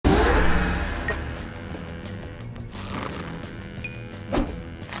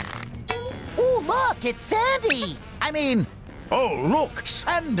Look, it's Sandy! I mean, oh, look,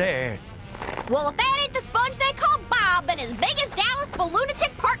 Sandy! Well, if that ain't the sponge they call Bob and his biggest Dallas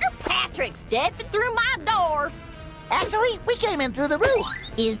lunatic partner Patrick stepping through my door. Actually, we came in through the roof.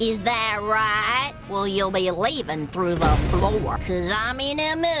 Is that right? Well, you'll be leaving through the floor, 'cause I'm in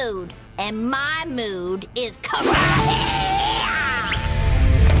a mood, and my mood is karate!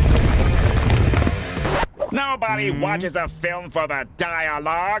 Nobody watches a film for the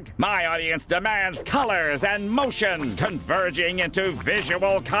dialogue. My audience demands colors and motion converging into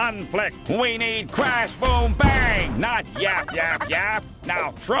visual conflict. We need crash, boom, bang, not yap, yap, yap.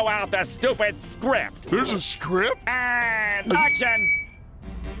 Now throw out the stupid script. There's a script? And action!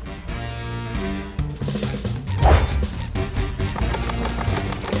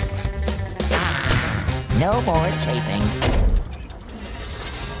 No more chafing.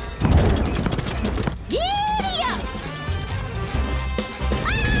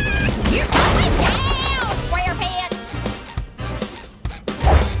 You're going down, Squarepants!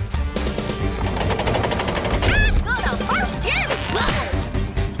 I'm gonna burst your bubble!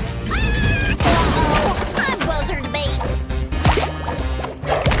 Uh-oh, I'm buzzard bait!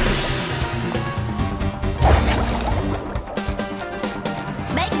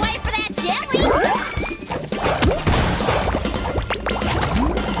 Make way for that jelly!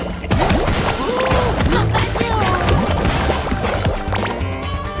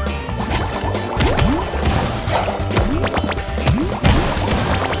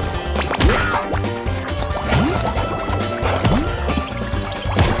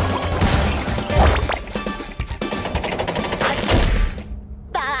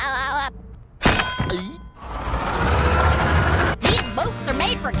 These boots are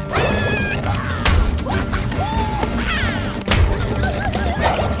made for...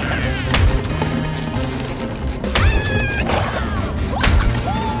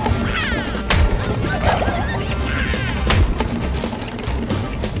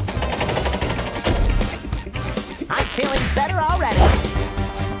 I'm feeling better already.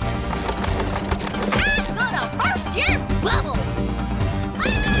 I'm gonna burst your bubble!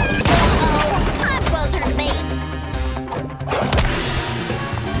 Uh-oh, I'm buzzard bait!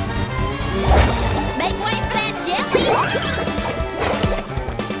 Make way for that jelly!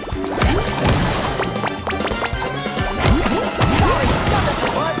 Sorry, nothing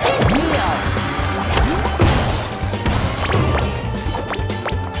but it's real.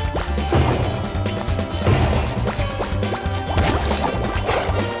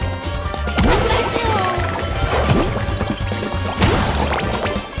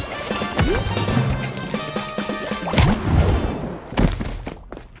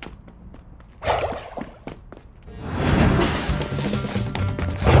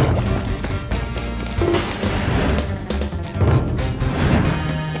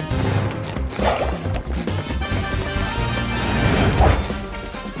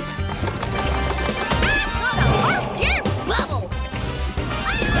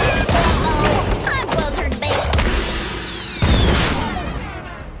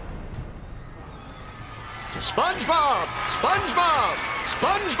 SpongeBob! SpongeBob!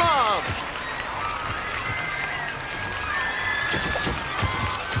 SpongeBob!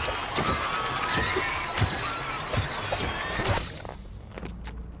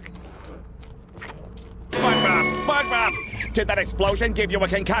 SpongeBob! SpongeBob! Did that explosion give you a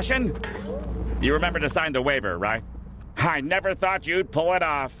concussion? You remember to sign the waiver, right? I never thought you'd pull it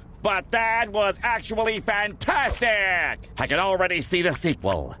off. But that was actually fantastic! I can already see the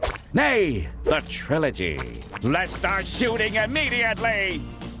sequel. Nay, the trilogy. Let's start shooting immediately!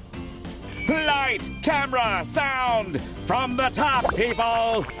 Light, camera, sound! From the top,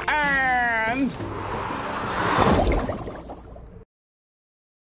 people! And...